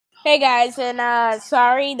Hey guys, and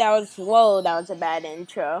sorry that was a bad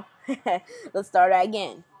intro. Let's start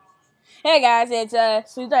again. Hey guys, it's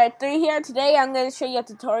Sweetheart3 here. Today I'm gonna show you a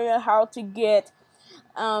tutorial how to get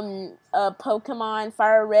a Pokemon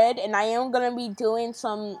Fire Red, and I am gonna do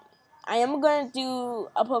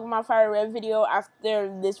a Pokemon Fire Red video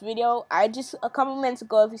after this video. I just a couple minutes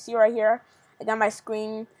ago, if you see right here, I got my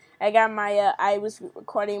screen. I was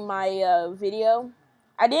recording my video.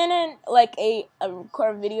 I didn't like a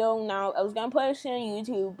record video. Now I was gonna post it on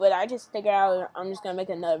YouTube, but I just figured out I'm just gonna make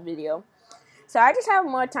another video. So I just have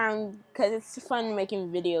more time because it's fun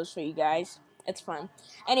making videos for you guys. It's fun.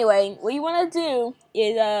 Anyway, what you want to do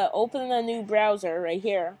is open a new browser right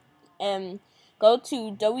here and go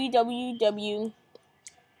to www.coolroam.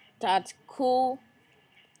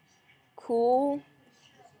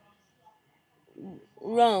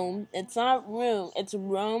 It's not room. It's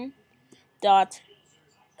roam.com.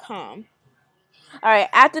 Alright,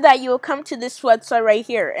 after that, you will come to this website right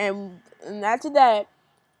here. And after that,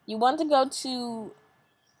 you want to go to,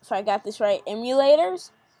 if I got this right, emulators.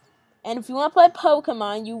 And if you want to play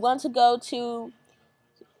Pokemon, you want to go to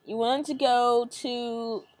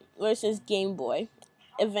where it says Game Boy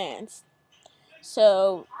Advance.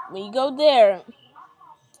 So when you go there,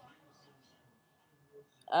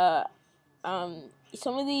 uh,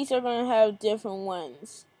 some of these are gonna have different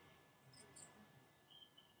ones.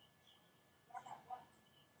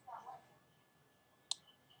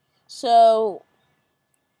 So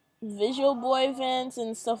Visual Boy events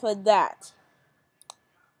and stuff like that.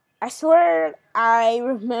 I swear I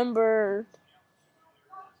remember.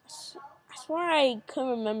 I swear I can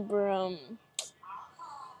remember.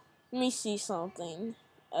 Let me see something.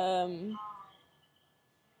 Let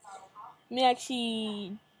me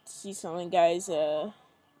actually see something, guys.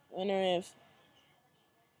 Wonder if.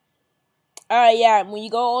 Alright, yeah. When you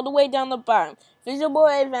go all the way down the bottom, Visual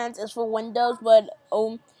Boy Advance is for Windows, but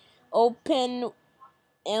OpenEmu.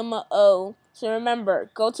 So remember,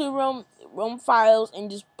 go to Roam Files and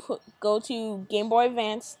just go to Game Boy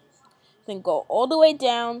Advance. Then go all the way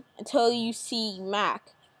down until you see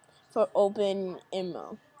Mac for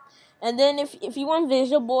OpenEmu. And then if you want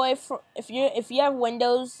Visual Boy if you have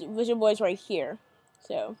Windows, Visual Boy is right here.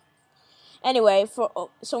 So anyway,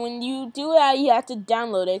 so when you do that, you have to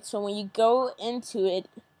download it. So when you go into it,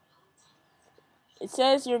 it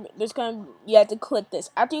says you have to click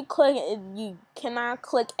this. After you click it, you cannot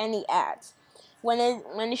click any ads. When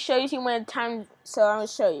it shows you when time, so I'll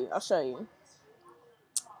show you.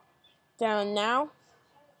 Down now.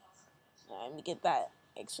 Let me get that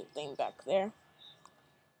extra thing back there.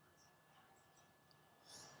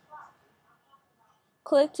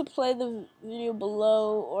 Click to play the video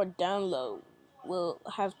below or download. Will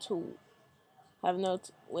have no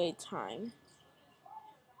wait time.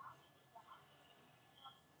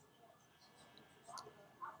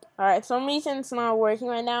 Alright, some reason it's not working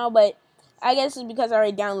right now, but I guess it's because I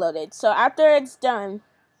already downloaded. So after it's done,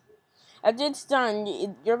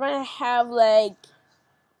 you're going to have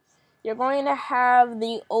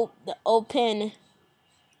the open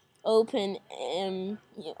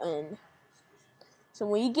So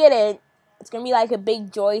when you get it, it's gonna be like a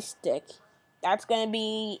big joystick. That's gonna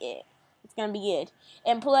be it. It's gonna be it.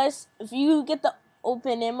 And plus, if you get the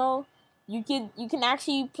OpenEmu, you can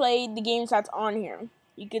actually play the games that's on here.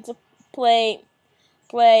 You get to play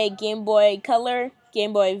Game Boy Color,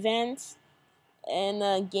 Game Boy Advance,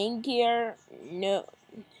 and Game Gear,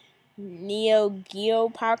 Neo Geo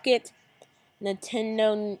Pocket,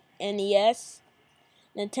 Nintendo NES,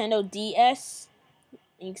 Nintendo DS.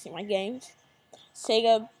 You can see my games.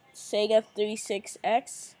 Sega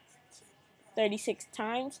 36X, 36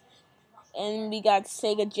 times, and we got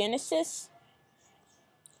Sega Genesis,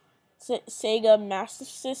 Sega Master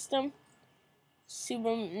System, Super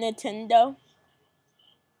Nintendo,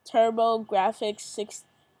 Turbo Graphics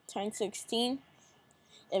 6x16,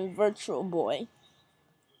 and Virtual Boy,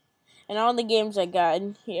 and all the games I got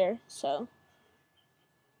in here. So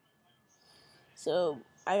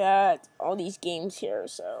I got all these games here.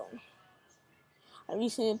 So I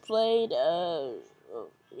recently played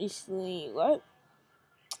what?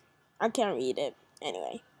 I can't read it.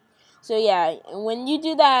 Anyway. So yeah, and when you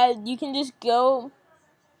do that, you can just go,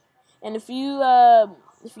 and if you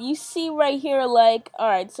see right here, like,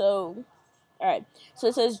 alright, so it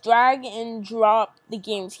says drag and drop the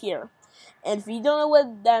games here. And if you don't know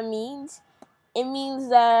what that means, it means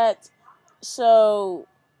that, so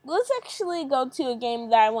let's actually go to a game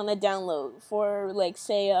that I want to download for, like,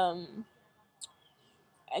 say, I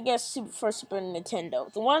guess for Super Nintendo.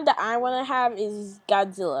 The one that I want to have is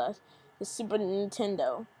Godzilla, the Super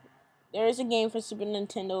Nintendo. There is a game for Super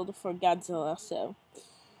Nintendo for Godzilla, so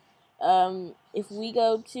if we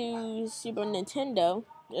go to Super Nintendo,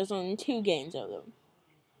 there's only 2 games of them.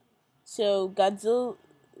 So Godzilla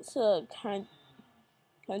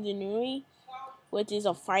Continuity, which is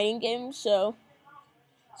a fighting game. So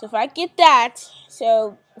if I get that,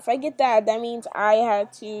 that means I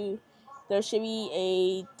have to. There should be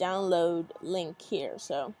a download link here.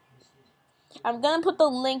 So I'm gonna put the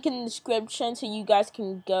link in the description so you guys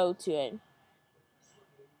can go to it.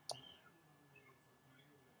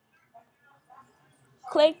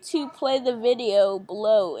 Click to play the video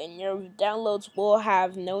below, and your downloads will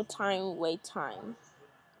have no wait time.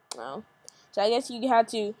 No. So I guess you have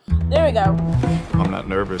to. There we go. I'm not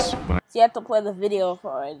nervous. So you have to play the video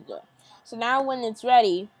for it. So now when it's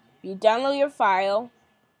ready, you download your file.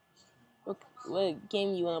 What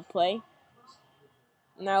game you want to play?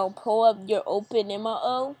 Now pull up your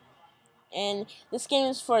OpenEmu, and this game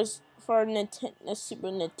is for Super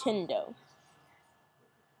Nintendo.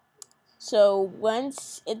 So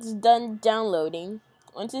once it's done downloading,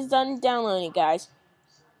 guys,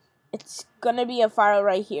 it's gonna be a file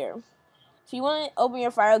right here. If you want to open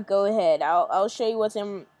your file, go ahead. I'll show you what's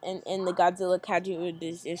in the Godzilla Kaiju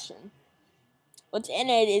edition. What's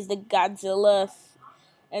in it is the Godzilla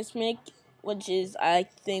Esmic, which is I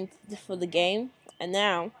think for the game. And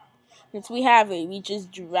now, since we have it, we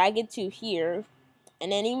just drag it to here.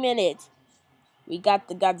 And any minute, we got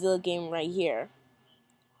the Godzilla game right here.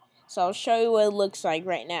 So I'll show you what it looks like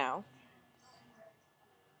right now.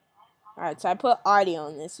 Alright, so I put audio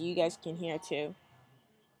on this so you guys can hear too.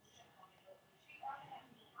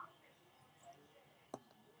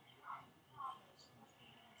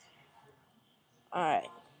 Alright.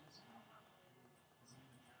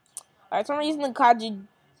 Alright, for some reason the Kaiju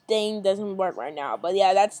thing doesn't work right now. But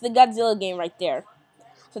yeah, that's the Godzilla game right there.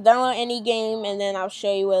 So download any game and then I'll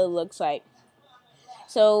show you what it looks like.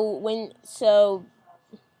 So when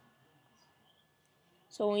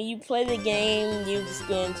you play the game, you just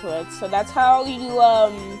get into it. So that's how you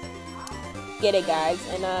get it, guys.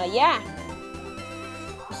 And yeah.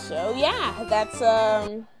 So yeah, that's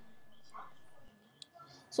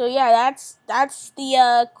So yeah, that's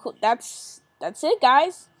it,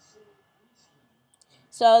 guys.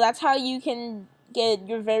 So that's how you can get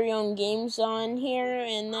your very own games on here,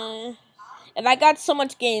 and I got so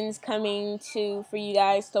much games coming for you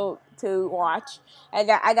guys to watch. I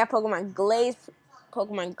got Pokemon Glaze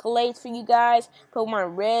for you guys,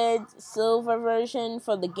 Pokemon Red, Silver version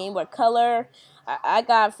for the Game Boy Color. I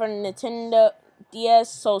got for Nintendo DS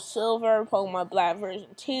Soul Silver, Pokemon Black version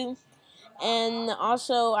 2, and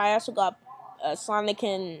also I also got Sonic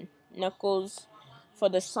and Knuckles for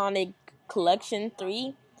the Sonic Collection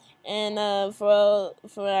 3. And for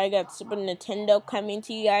I got Super Nintendo coming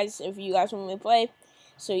to you guys if you guys want me to play.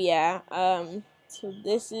 So yeah, so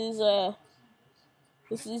this is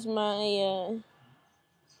my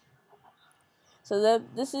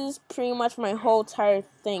this is pretty much my whole entire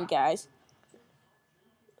thing, guys.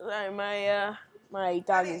 Sorry, my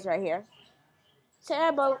dog is right here. Say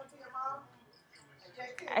hi, Bo.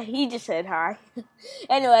 He just said hi.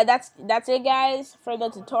 Anyway, that's it, guys, for the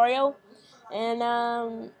tutorial, and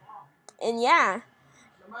yeah.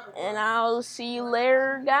 And I'll see you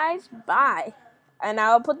later, guys. Bye. And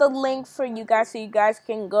I'll put the link for you guys so you guys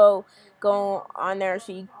can go on there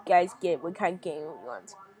so you guys get what kind of game you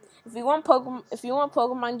want. If you want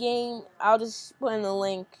Pokemon game, I'll just put in the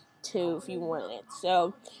link too if you want it.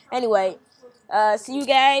 So anyway, see you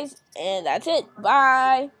guys, and that's it.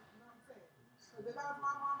 Bye.